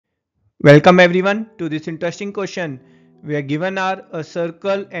Welcome everyone to this interesting question. We are given are a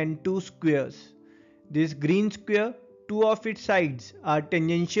circle and two squares. This green square, two of its sides are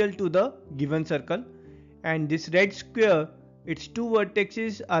tangential to the given circle, and this red square, its two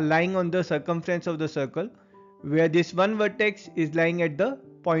vertices are lying on the circumference of the circle, where this one vertex is lying at the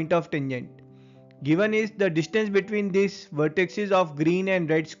point of tangent. Given is the distance between these vertices of green and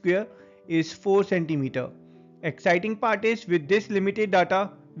red square is 4 cm. Exciting part is with this limited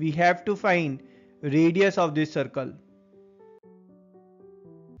data we have to find radius of this circle.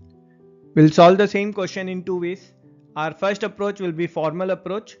 We'll solve the same question in two ways. Our first approach will be formal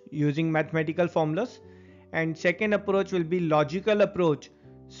approach using mathematical formulas, and second approach will be logical approach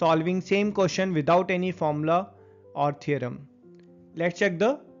solving same question without any formula or theorem. Let's check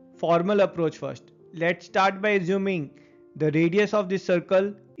the formal approach first. Let's start by assuming the radius of this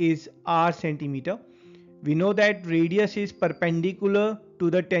circle is r centimeter. We know that radius is perpendicular to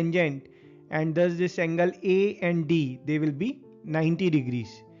the tangent, and thus this angle A and D, they will be 90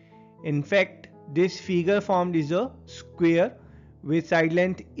 degrees. In fact, this figure formed is a square with side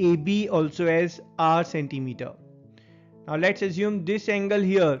length AB also as r centimeter. Now let's assume this angle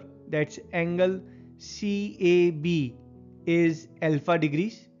here, that's angle CAB, is alpha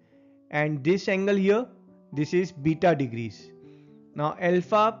degrees, and this angle here, this is beta degrees. Now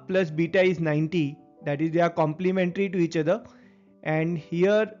alpha plus beta is 90, that is they are complementary to each other, and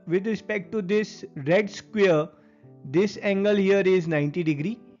here with respect to this red square, this angle here is 90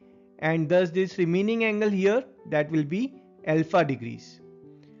 degree, and thus this remaining angle here, that will be alpha degrees.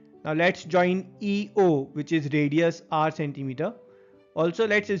 Now let's join EO, which is radius r centimeter. Also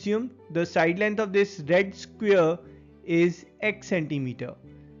let's assume the side length of this red square is x centimeter.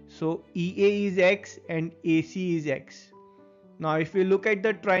 So EA is x and AC is x. Now if we look at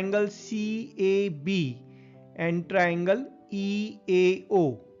the triangle CAB and triangle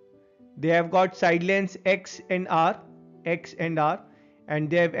EAO, they have got side lengths x and r, and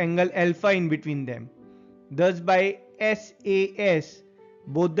they have angle alpha in between them. Thus by SAS,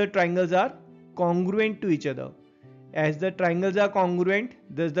 both the triangles are congruent to each other. As the triangles are congruent,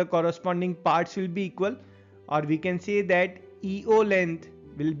 thus the corresponding parts will be equal, or we can say that EO length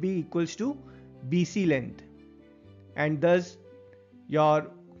will be equals to BC length, and thus your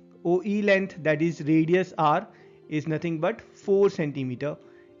OE length, that is radius r, is nothing but 4 centimeter,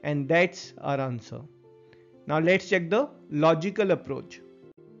 and that's our answer. Now let's check the logical approach.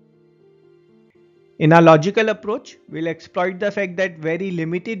 In our logical approach, we'll exploit the fact that very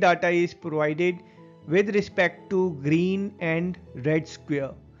limited data is provided with respect to green and red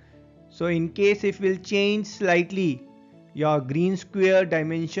square. So in case if we'll change slightly your green square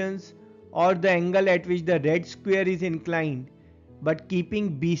dimensions or the angle at which the red square is inclined, but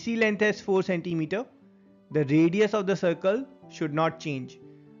keeping BC length as 4 centimeter, the radius of the circle should not change.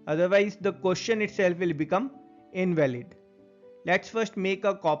 Otherwise the question itself will become invalid. Let's first make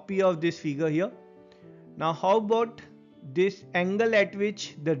a copy of this figure here. Now how about this angle at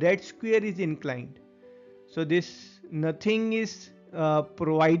which the red square is inclined? So this nothing is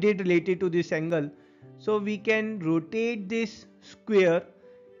provided related to this angle. So we can rotate this square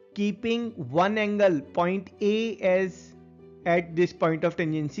keeping one angle point A as at this point of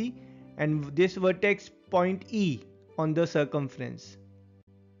tangency and this vertex point E on the circumference.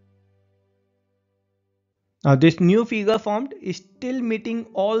 Now this new figure formed is still meeting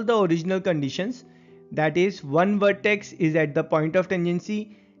all the original conditions, that is one vertex is at the point of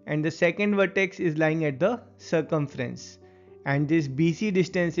tangency and the second vertex is lying at the circumference, and this BC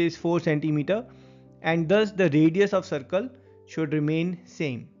distance is 4 centimeter, and thus the radius of circle should remain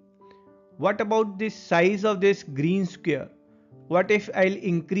same. What about this size of this green square? What if I'll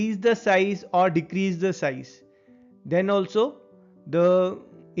increase the size or decrease the size? Then also the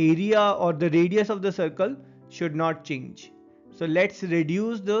area or the radius of the circle should not change. So let's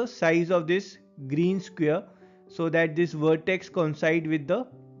reduce the size of this green square so that this vertex coincide with the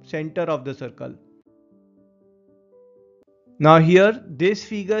center of the circle. Now here this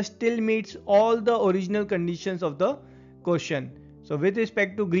figure still meets all the original conditions of the question. So with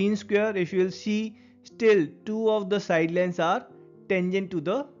respect to green square, if you will see, still two of the side lengths are tangent to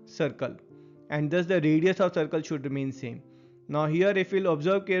the circle, and thus the radius of circle should remain same. Now here if you'll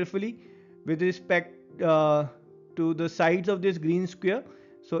observe carefully with respect to the sides of this green square,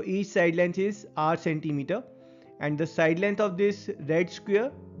 so each side length is r centimeter, and the side length of this red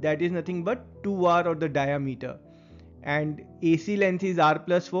square, that is nothing but 2r or the diameter, and AC length is r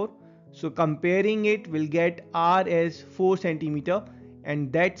plus 4. So comparing it, we'll get r as 4 centimeter,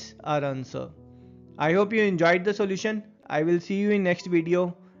 and that's our answer. I hope you enjoyed the solution. I will see you in next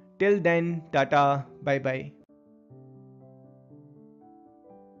video. Till then, tata, bye bye.